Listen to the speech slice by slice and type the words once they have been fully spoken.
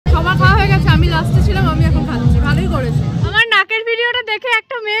সবার খাওয়া হয়ে গেছে, আমি লাস্টে ছিলাম, আমি এখন খাচ্ছি। ভালোই করেছে। আমার নাকের ভিডিওটা দেখে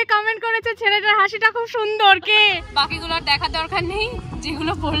একটা মেয়ে কমেন্ট করেছে ছেলেটার হাসিটা খুব সুন্দর। কে? বাকিগুলো আর দেখার দরকার নেই,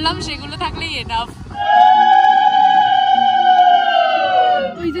 যেগুলো পড়লাম সেগুলো থাকলেই এনাফ।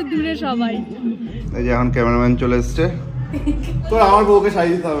 ওই যে দূরে সবাই। এই যে এখন ক্যামেরাম্যান চলে এসেছে। তো আমার বউকে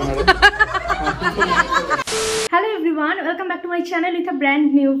সাজিয়ে দিতে হবে না রে। Hello everyone, welcome back to my channel with a brand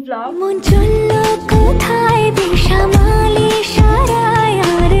new vlog.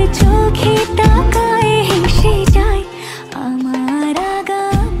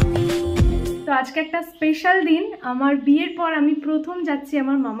 তো আজকে একটা স্পেশাল দিন। আমার বিয়ের পর আমি প্রথম যাচ্ছি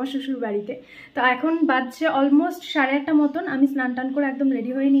আমার মামা শ্বশুর বাড়িতে। তো এখন বাজছে অলমোস্ট 8:30 মতন। আমি স্নান টান করে একদম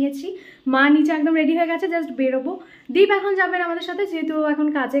রেডি হয়ে নিয়েছি। মা নিচে একদম রেডি হয়ে গেছে, জাস্ট বেরোবো। দীপ এখন যাবেন আমাদের সাথে, যেহেতু এখন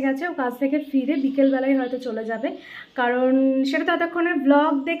কাজে গেছে। ও কাজ থেকে ফিরে বিকেলবেলায় হয়তো চলে যাবে, কারণ সেটা তো এতক্ষণের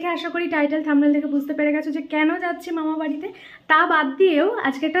ব্লগ দেখে আশা করি টাইটেল থাম্বনেল দেখে বুঝতে পেরে গেছো যে কেন যাচ্ছি মামা বাড়িতে। তা বাদ দিয়েও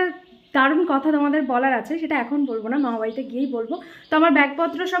আজকে একটা দারুণ কথা তোমাদের বলার আছে, সেটা এখন বলবো না, মামা বাড়িতে গিয়েই বলবো। তো আমার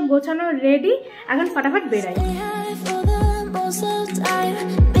ব্যাগপত্র সব গোছানো রেডি, এখন ফটাফট বেরাই।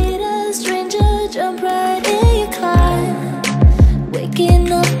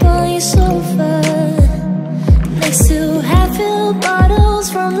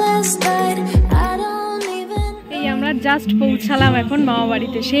 এই আমরা জাস্ট পৌঁছালাম এখন মামা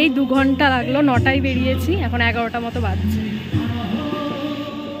বাড়িতে। সেই 2 ঘন্টা লাগলো, 9টায় বেরিয়েছি, এখন 11টা মতো বাজছে।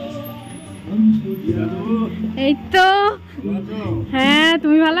 এই তো। হ্যাঁ,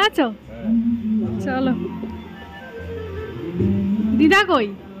 তুমি ভালো আছো? চলো। দিদা কই?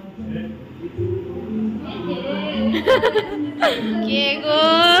 কে গো?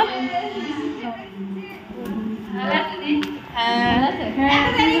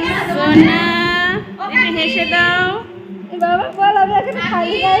 সোনা, হেসে দাও। বাবা বল, আমি এখন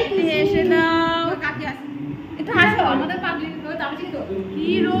খালি গায়ে হেসে দাও। একটু হাসো, আমাদের পাবলিক তো তামছি তো। কি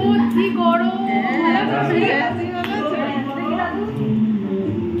রোদ, কি গরম।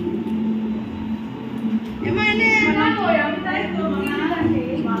 এমানে না কই, আমি তাই তো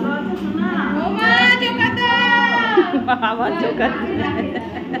ভালো আছো সোনা? ও মা জোকাতা, বাবা জোকাতা।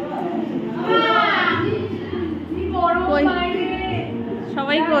 কি গরম বাইরে।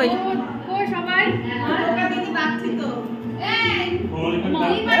 সবাই কই? কই সবাই? জোকা দিতে ডাকছি তো। এই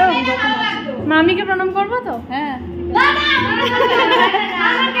মামিকে প্রণাম করবো তো? হ্যাঁ।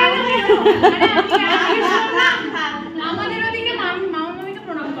 আমাদের ওদিকে মামা মামিকে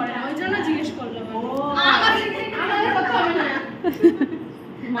প্রণাম করে না, ওই জন্য জিজ্ঞেস করলাম।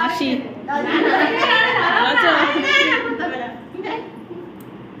 মাসি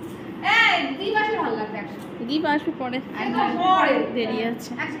দীপ আসবে পরে, দেরি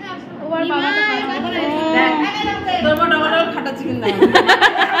আছে। খাটাচ্ছি কিন্তু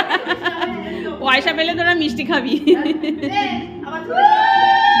পয়সা পেলে তোরা মিষ্টি খাবি।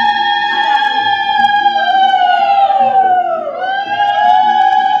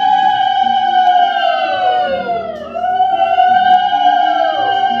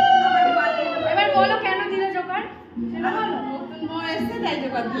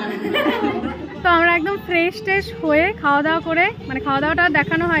 তো আমরা একদম ফ্রেশ ট্রেশ হয়ে খাওয়া দাওয়া করে, মানে খাওয়া দাওয়াটা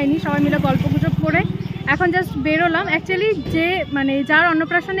দেখানো হয়নি, সবাই মিলে গল্প গুজব করে এখন জাস্ট বেরোলাম। অ্যাকচুয়ালি যে মানে যার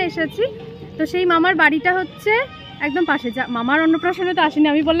অন্নপ্রাশনে এসেছি, তো সেই মামার বাড়িটা হচ্ছে একদম পাশে। মামার অন্নপ্রাশনে তো আসিনি,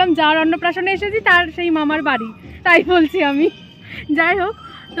 আমি বললাম যার অন্নপ্রাশনে এসেছি তার সেই মামার বাড়ি, তাই বলছি আমি। যাই হোক,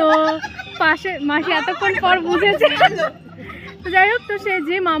 তো পাশে মাসি এতক্ষণ পর বুঝেছে। তো যাই হোক, তো সে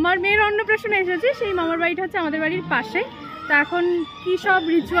যে মামার মেয়ের অন্নপ্রাশনে এসেছে সেই মামার বাড়িটা হচ্ছে আমাদের বাড়ির পাশে। তো এখন কি সব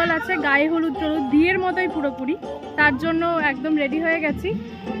রিচুয়াল আছে, গায়ে হলুদ টলুদ, বিয়ের মতোই পুরোপুরি, তার জন্য একদম রেডি হয়ে গেছি।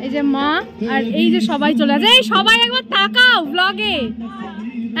 এই যে মা আর এই যে সবাই চলে আসে। এই সবাই একবার তাকাও ব্লগে,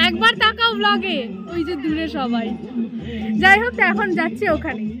 একবার তাকাও ব্লগে, ওই যে দূরে সবাই। যাই হোক, তো এখন যাচ্ছি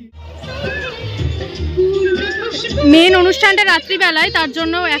ওখানে। মেন অনুষ্ঠানটা রাত্রিবেলায়, তার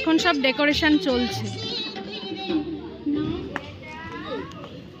জন্য এখন সব ডেকোরেশন চলছে।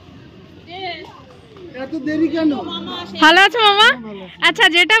 ভালো আছো মামা? আচ্ছা,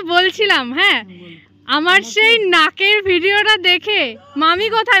 যেটা বলছিলাম, হ্যাঁ, আমার সেই নাকের ভিডিওটা দেখে, মামি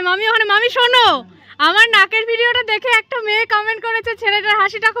কোথায়? মামি ওখানে। মামি শোনো, আমার নাকের ভিডিওটা দেখে একটা মেয়ে কমেন্ট করেছে ছেলেটার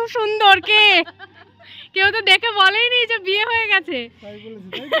হাসিটা খুব সুন্দর। কে? কেউ তো দেখে বলেইনি যে বিয়ে হয়ে গেছে।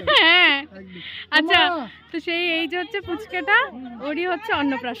 হ্যাঁ, আচ্ছা, তো সেই এই যে হচ্ছে পুচকেটা, ওরই হচ্ছে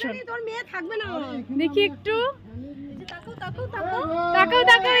অন্নপ্রাশন। দেখি একটু তাকাও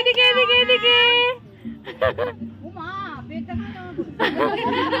তাকাও, এদিকে এদিকে এদিকে।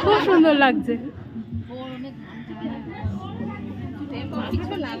 খুব সুন্দর লাগছে।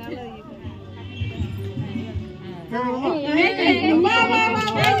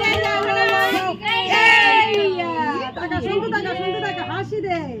 হাসি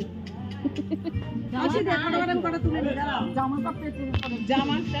দে।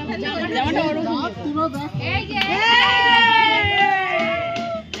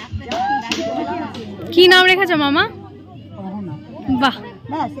 কি নাম রেখেছো মামা? বাহ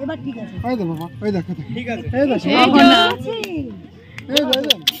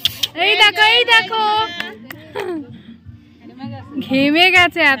এই দেখো এই দেখো ঘেমে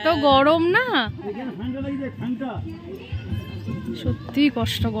গেছে, এত গরম না, সত্যি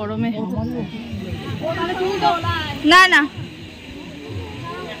কষ্ট গরমে। না না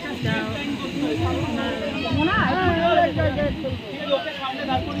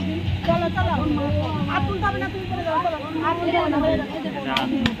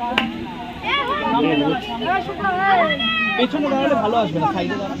পেছনে দাঁড়ালে ভালো আসবে না,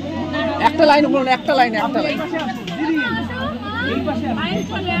 সাইডে দাঁড়ালে একটা লাইন বলুন, একটা লাইন, একটা লাইন। এই পাশে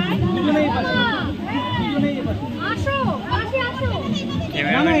দুজনে এই পাশে, দুজনে এই পাশে। আসো আসি আসো।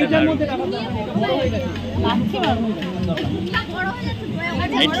 না না এটার মধ্যে রাখা যাবে না, বড় হয়ে গেছে। লাঠি মারবো এটা বড় হয়ে যাচ্ছে।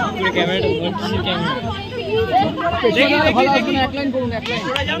 এই ক্যামেরাটা ধরছি, ক্যামেরা দেখি ভালো আসবে না, এক লাইন বলুন, এক লাইন।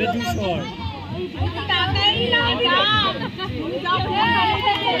 ওরা যাবে 200 তাড়াতাড়ি লাগাও যাও।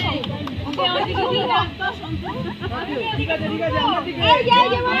 ঠিক আছে ঠিক আছে, আমরা ঠিক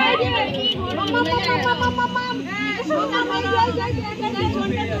আছে।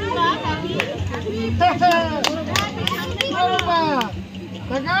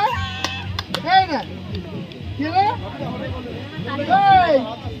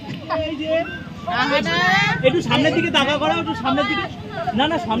 এই যে একটু সামনের দিকে তাকা করো, একটু সামনের দিকে। না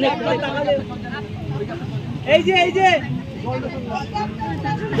না সামনে তাকালে। এই যে এই যে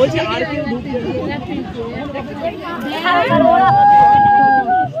বলছি আর কেউ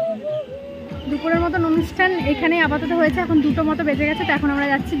দুপুরের মতন অনুষ্ঠান এখানে আপাতত হয়েছে, এখন 2টো মতো বেজে গেছে, তো এখন আমরা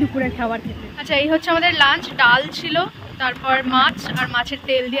যাচ্ছি দুপুরের খাবার খেতে। আচ্ছা এই হচ্ছে আমাদের লাঞ্চ, ডাল ছিল, তারপর মাছ আর মাছের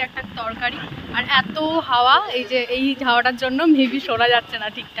তেল দিয়ে একটা তরকারি, আর এত হাওয়া, এই যে এই হাওয়াটার জন্য মেবি শোনা যাচ্ছে না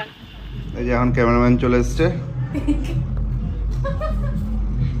ঠিকঠাক। এই যে এখন ক্যামেরাম্যান চলে এসছে,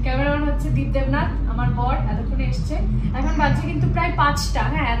 ক্যামেরাম্যান হচ্ছে দীপদেবনাথ আমার বর, এতক্ষণে এসছে। এখন বাজছে কিন্তু প্রায় 5টা।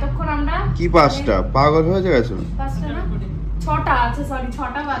 হ্যাঁ এতক্ষণ আমরা কি 5টা পাগল হয়ে গেছে? 5টা না 6টা, আচ্ছা সরি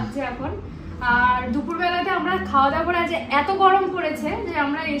 6টা বাজছে এখন। আর দুপুরবেলাতে আমরা খাওয়া দাওয়া করে, আজ এত গরম পড়েছে যে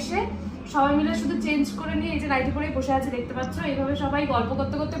আমরা এসে সবাই মিলে শুধু চেঞ্জ করে নিয়ে এই যে নাইটি পরেই বসে আছে, দেখতে পাচ্ছ। এইভাবে সবাই গল্প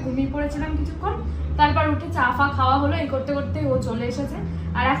করতে করতে ঘুমিয়ে পড়েছিলাম কিছুক্ষণ, তারপর উঠে চা ফা খাওয়া হলো, এই করতে করতে ও চলে এসেছে।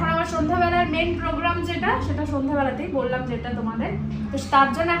 আর এখন আমার সন্ধ্যাবেলার মেন প্রোগ্রাম যেটা, সেটা সন্ধ্যাবেলাতেই বললাম যেটা তোমাদের, তো তার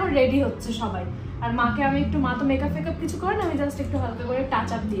জন্য এখন রেডি হচ্ছে সবাই। আর মাকে আমি একটু, মা তো মেকআপ ফেকআপ কিছু করে না, আমি জাস্ট একটু হালকা করে টাচ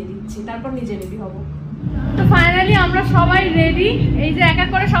আপ দিয়ে দিচ্ছি, তারপর নিজে রেডি হবো। তো ফাইনালি আমরা সবাই রেডি। এই যে এক এক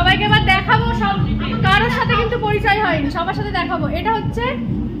করে সবাইকে এবার দেখাবো, সব কারোর সাথে কিন্তু পরিচয় হয়নি, সবার সাথে দেখাবো। এটা হচ্ছে,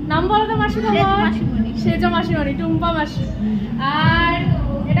 নাম বলো তো মাসি তোমার? সেজ মাসিমণি, টুম্পা মাসি। আর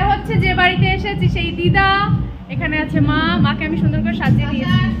এটা হচ্ছে যে বাড়িতে এসেছি সেই দিদা। এখানে আছে মা, মাকে আমি সুন্দর করে সাজিয়ে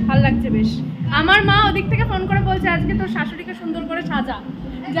দিয়েছি, ভালো লাগছে বেশ। আমার মা ওদিক থেকে ফোন করে বলছে আজকে তোর শাশুড়িকে সুন্দর করে সাজা।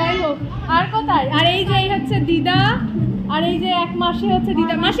 যাই হোক, আর কোথায়? আর এই যে এই হচ্ছে দিদা, আর এই যে এক মাসি হচ্ছে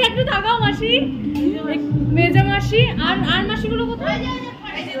দিদা। মাসি একটু তাকাও, মাসি মেজো মাসি। আর আর মাসিগুলো কোথায়?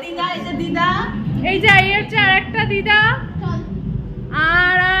 এই যে দিদা, এই যে দিদা, এই যে এই হচ্ছে আর একটা দিদা।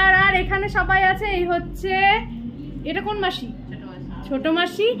 আর আর আর এখানে সবাই আছে। এই হচ্ছে, এটা কোন মাসি? ছোট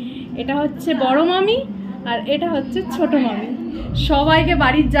মাসি। এটা হচ্ছে বড় মামি, আর এটা হচ্ছে ছোট মামি। সবাইকে,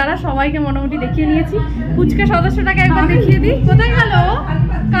 বাড়ির যারা সবাইকে মোটামুটি দেখিয়ে নিয়েছি। ফুচকা সদস্যটাকে একবার দেখিয়ে দিই। কোথায় গেল?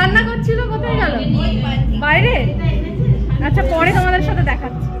 কান্না করছিল, কোথায় গেল? বাইরে? আচ্ছা পরে তোমাদের সাথে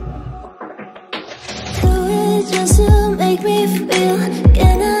দেখাচ্ছি।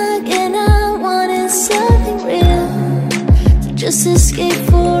 Just escape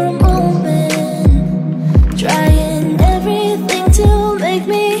for a moment, trying everything to make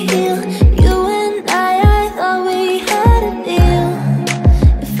me heal. You and I thought we had a deal.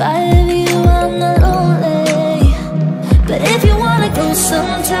 If I have you, I'm not lonely. But if you wanna go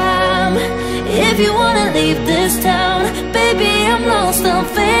sometime, if you wanna leave this town, baby, I'm lost, I'm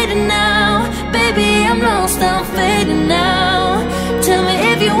fading now. Baby, I'm lost, I'm fading now. Tell me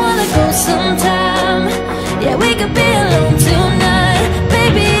if you wanna go sometime. Yeah, we could be alone tonight.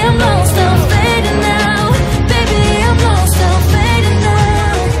 Baby, I'm lost, I'm fading now. Baby, I'm lost, I'm fading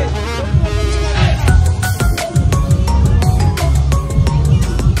now.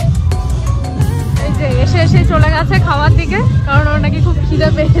 এই যে এসে এসে চলে গেছে খাওয়ার দিকে, কারণ ওর নাকি খুব খিদে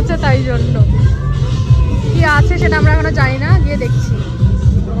পেয়েছে, তাই জন্য। কি আছে সেটা আমরা এখনো জানি না, গিয়ে দেখছি।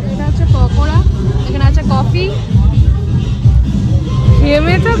 এটা হচ্ছে পকোড়া, এখানে আছে কফি।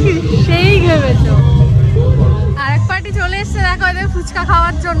 ঘেমেছো কি? সেই ঘেমেছো। আরেক পার্টি চলে এসছে দেখো, এদের ফুচকা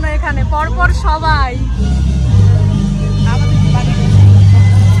খাওয়ার জন্য। এখানে পরপর সবাই।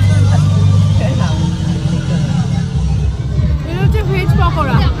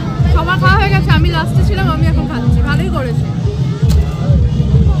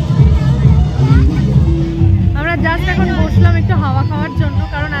 খাওয়ার জন্য,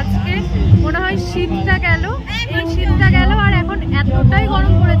 কারণ আজকে মনে হয় শীতটা গেল, এই শীতটা গেল আর এখন এতটাই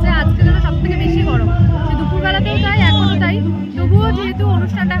গরম পড়েছে, আজকে যেন সব থেকে বেশি গরম। সে দুপুরবেলাতেও তাই, এখনও তাই। তবুও যেহেতু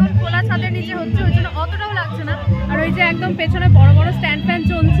অনুষ্ঠানটা এখন খোলা ছাদের নিচে হচ্ছে, ওই জন্য অতটাও লাগছে না। আর ওই যে একদম পেছনে বড় বড় স্ট্যান্ড ফ্যান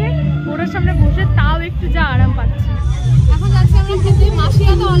চলছে, ওটার সামনে বসে তাও একটু যা আরাম পাচ্ছি। এখন যাচ্ছি আমরা খেতে,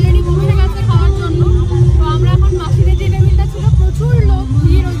 মাসিরা তো অলরেডি বসে গেছে খাওয়ার জন্য। তো আমরা এখন মাসিদের যে টেবিলটা ছিল প্রচুর লোক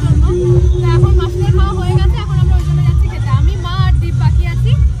ভিড়, ওই জন্য তো এখন মাসিদের খাওয়া হয়ে গেছে, এখন আমরা ওই জন্য যাচ্ছি খেতে। আমি, মা আর দীপ বাকি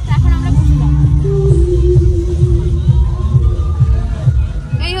আছি, তো এখন আমরা বসে যাবো।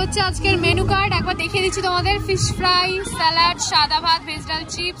 এই হচ্ছে আজকের মেনু কার্ড, একবার দেখিয়ে দিচ্ছি তোমাদের। ফিশ ফ্রাই, স্যালাড, সাদা ভাত, ভেজ ডাল,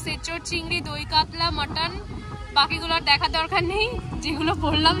 চিপস, এঁচোড়, চিংড়ি, দই কাতলা, মটন। বাকিগুলো আর দেখার দরকার নেই, যেগুলো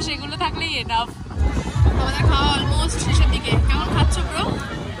বললাম সেগুলো থাকলেই এনাফ। আমাদের খাওয়া অলমোস্ট শেষের দিকে। কেমন খাচ্ছ ব্রো?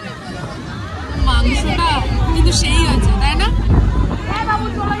 মাংসটা কিন্তু সেই হয়েছে, তাই না?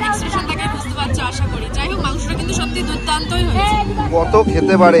 এক্সপ্রেশন থেকে বুঝতে পারছো আশা করি। যাই হোক, মাংসটা কিন্তু সত্যি দুর্দান্তই হয়েছে। কত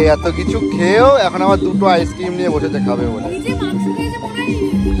খেতে পারে, এত কিছু খেয়েও এখন আবার দুটো আইসক্রিম নিয়ে বসেছে খাবে বলে। এই যে মাংস খেয়েছে মনে হয়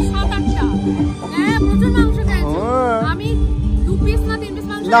 7-8টা। হ্যাঁ, প্রচুর মাংস খেয়েছে। আমি 2 পিস না 3 পিস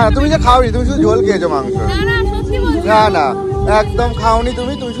মাংস। না তুমি যে খাওনি, তুমি শুধু ঝোল খেয়েছো মাংস। না না, সত্যি বলছি। না না, একদম খাওনি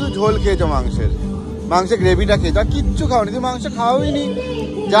তুমি, তুমি শুধু ঝোল খেয়েছো মাংসের। মাংসের গ্রেভিটা খেয়েছো, আর কিচ্ছু খাওনি। তুমি মাংস খাওইনি,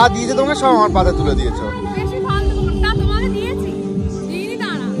 যা দিয়েছে তোমাকে সব আমার পাতে তুলে দিয়েছো। বেশি ফালতু না, তোমাকে দিয়েছি, দিইনি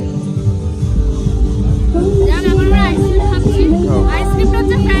তা না। জান, এখন আমরা আইসক্রিম খাচ্ছি। আইসক্রিমটা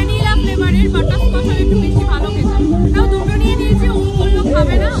হচ্ছে ভ্যানিলা ফ্লেভারের, বাটারস্কচ আর একটু বেশি ভালো খেতে। তাও দুটো নিয়ে নিয়েছি, ও বললো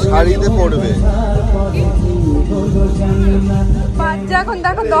খাবে না। শাড়িতে পড়বে। বাচ্চা এখন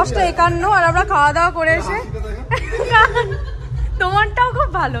দেখো 10:51 আর আমরা খাওয়া দাওয়া করে এসে। তোমারটাও খুব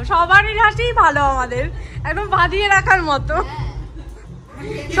ভালো, সবারই হাসিই ভালো, আমাদের একদম বাঁধিয়ে রাখার মতো।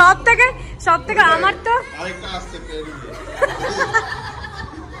 সব থেকে আমার তো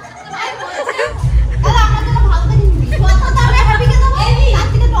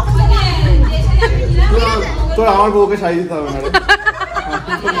তোর আমার বউকে শাড়ি দিতে হবে না রে।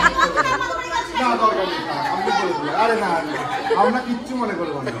 আরে না, আমরা কিচ্ছু মনে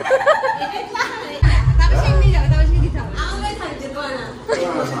করবো না।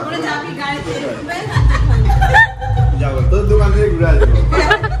 যাবো তোর দোকান থেকে ঘুরে আসবো।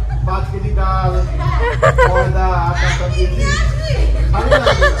 5 কেজি ডাল, ময়দা, আটা সব কেজি।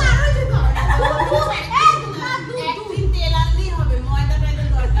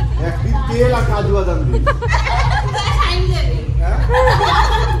 একদিন তেল আর কাজু বাদাম দিই।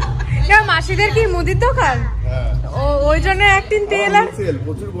 মাসিদের কি মুদির দোকান? ওই জন্য একদিন তেল আর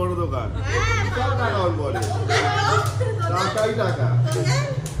প্রচুর বড় দোকান। টাকা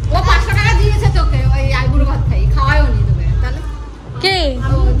ও 500 টাকা দিয়েছে তোকে, ওই আইবুড়ো ভাত খাই খাওয়ায়ও নি তোকে। তাহলে কে?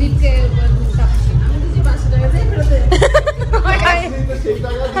 ও দিকে আমি দিছি 500 টাকা দিয়ে ফেরত দে। সেই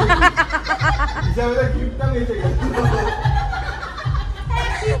টাকা হিসাবে গিফটটা নিয়ে গেল।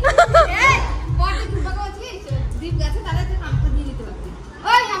 এই বড় দুটো কথা আছে, দীপ গেছে, তাহলে তুই কামটা দিয়ে দিতে পারবি।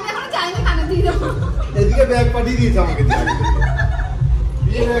 ওই আমি এখনো চাইনি কানে দিয়ে দেব। এদিকে ব্যাগ পাঠিয়ে দিয়েছে আমাকে।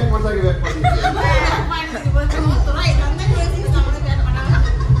 দিয়ে ব্যাগ মাথাকে ব্যাগ পাঠিয়ে দিয়েছে। মাইনে বলছে তোরা এই রান্না করেছিস, আমাদের ব্যাগ পাঠাবে।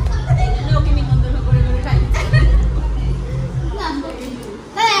 এই লোকে নিমন্ত্রণ করে খাই। না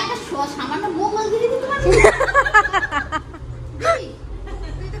তাই একটা সামান্য মোগল দিয়ে দিতে পারবি।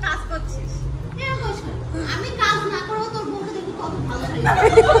 তুই তো কাজ করছিস। আমি কাজ না করব, তোর বউকে দেখি কত ভালো লাগে।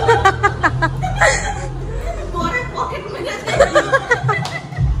 পরে পকেট মেরে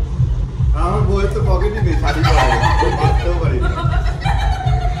আমার বউয়ের তো পকেটই নেই, শাড়ি পরে বাঁধতেও পারি না।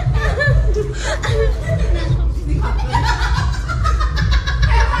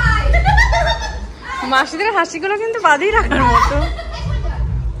 মাসিদের হাসিগুলো কিন্তু বাঁধিয়ে রাখার মতো।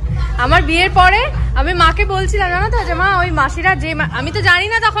 আমার বিয়ের পরে আমি মাকে বলছিলাম, জানো তো, যে মা ওই মাসিরা যে, আমি তো জানি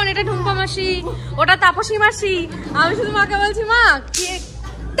না তখন এটা ঠুম্পা মাসি, ওটা তাপসী মাসি। আমি শুধু মাকে বলছি, মা কি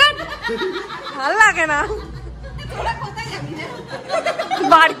ভাল লাগে না,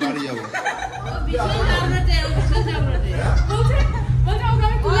 বাড়ি যাবো।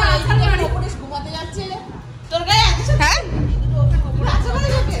 ঘুমাতে যাচ্ছে তোর গায়ে হ্যাঁ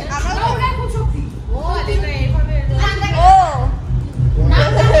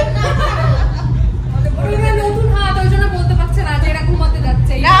নতুন হাত, ওই জন্য বলতে পারছে না যে এরা ঘুমাতে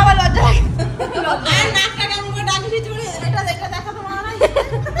যাচ্ছে।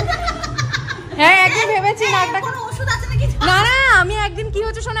 হ্যাঁ, একদিন ভেবেছি না না, আমি একদিন কি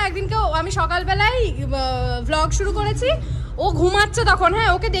হচ্ছে শোনো, একদিনকেও আমি সকালবেলায় ভ্লগ শুরু করেছি, ও ঘুমাচ্ছে তখন।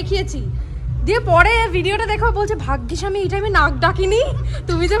 হ্যাঁ, ওকে দেখিয়েছি, দিয়ে পরে ভিডিওটা দেখো বলছে ভাগ্যিস আমি এই টাইমে নাক ডাকিনি,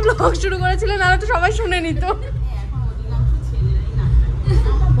 তুমি যে ভ্লগ শুরু করেছিলে, নাহলে তো সবাই শুনে নিত।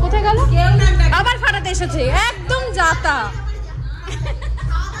 কোথায় গেল? আবার ফাটাতে এসেছে, একদম যাতা।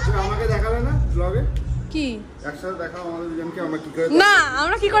 আমাকে দেখাবে না ব্লগে? কি একসাথে দেখাও আমাদের দুজনকে, আমরা কি করে না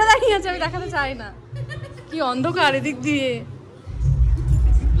আমরা কি করে দেখিয়েছি আমি দেখাতে চাই না। কি অন্ধকার এদিক দিয়ে,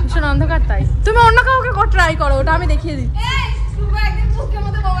 ভীষণ অন্ধকার। তাই তুমি অন্য কাউকে ট্রাই করো, ওটা আমি দেখিয়ে দিই।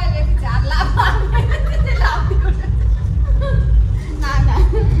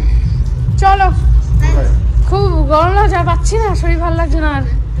 চলো, খুব গরম লাগছে, পাচ্ছি না, শরীর ভালো লাগছে না আর।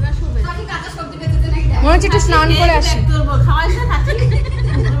 মনে হচ্ছে একটু স্নান করে আসি।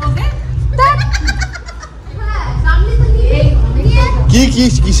 কি কি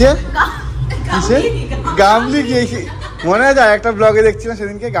কিসের কিসের গামলি? কি মনে আছে একটা ব্লগে দেখছিলাম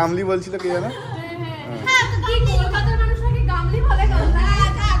সেদিনকে, গামলি বলছিল কে জানো?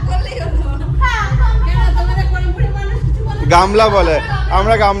 গামলা বলে,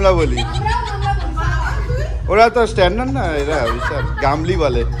 আমরা গামলা বলি, ওরা তো স্ট্যান্ডার্ড না, এরা বিশাল গামলি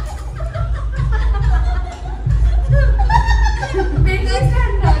বলে।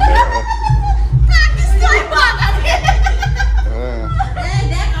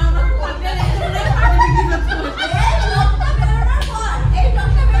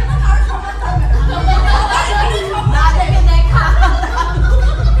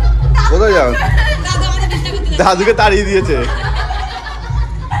 কোথায় যাও? দাদুকে তাড়িয়ে দিয়েছে।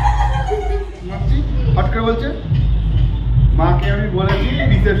 হট করে বলছে মাকে আমি বলেছি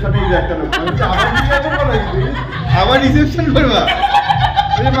রিসেপশনে একটা লোক, আবার রিসেপশন করবা?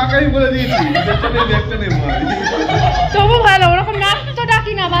 মাকে আমি বলে দিয়েছি রিসেপশনে একটা নেবো। তবু ভালো, ওরকম নাক তো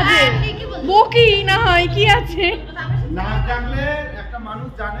ডাকি না, বাজে বকি না হয় কি আছে। নাক ডাকলে একটা মানুষ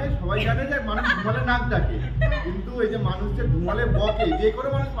জানে, সবাই জানে যে মানুষ ঘুমালে নাক ডাকে, কিন্তু এই যে মানুষ যে ঘুমালে বকে, যে কোনো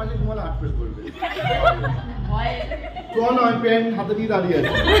মানুষ পাশে ঘুমালে হাত ফেল করবে। চল আমি প্যান্ট হাতে দিয়ে দাঁড়িয়ে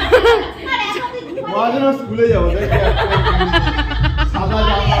আছি, মাঝে স্কুলে যাবো, সাদা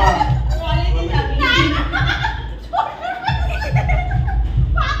জামা।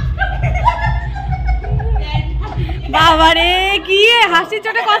 বাবারে কি হাসি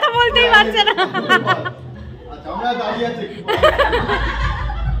চোটে কথা বলতেই পারছে না। আচ্ছা আমরা দাঁড়িয়ে আছি।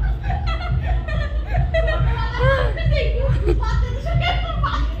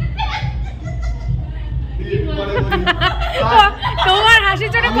 তোমার হাসি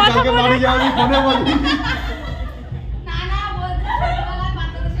চোটে কথা বলে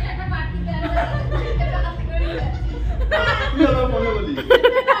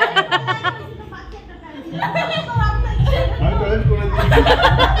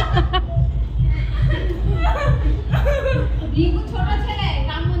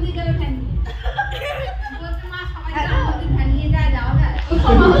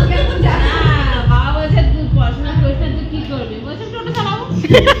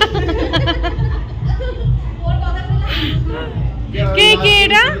কে কে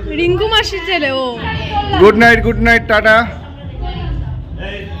এটা? রিঙ্কু মাসির ছেলে ও। Good night, tata.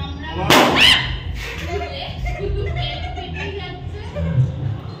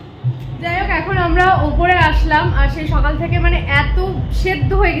 যাই হোক, এখন আমরা উপরে আসলাম, আর সেই সকাল থেকে মানে এত সেদ্ধ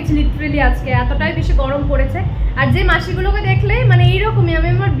হয়ে গেছে লিটারেলি, আজকে এতটাই বেশি গরম পড়েছে। আর যে মাসিগুলোকে দেখলেই মানে এইরকমই, আমি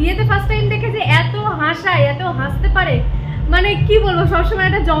আমার বিয়েতে ফার্স্ট টাইম দেখেছি এত হাসায়, এত হাসতে পারে, মানে কি বলবো, সবসময়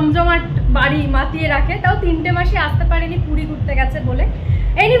একটা জমজমাট বাড়ি মাতিয়ে রাখে। তাও 3টে মাসে আসতে পারেনি, পুরী ঘুরতে গেছে বলে।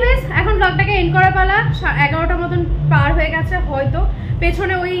 এনিওয়েজ, এখন ব্লগটাকে এন্ড করার পালা। 11টা মতন পার হয়ে গেছে হয়তো।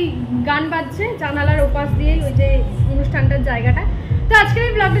 পেছনে ওই গান বাজছে জানালার ওপাশ দিয়ে, ওই যে অনুষ্ঠানটার জায়গাটা। তো আজকের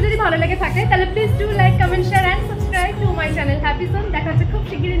এই ব্লগটা যদি ভালো লেগে থাকে তাহলে please do like, comment, share and subscribe to my channel হ্যাপিজোন। দেখা হচ্ছে খুব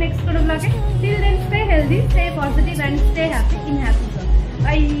শিগগিরই নেক্সট কোনো ব্লগে। Till then stay healthy, stay positive and stay happy in হ্যাপিজোন।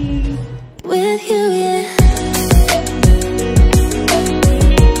 By. With you, yeah.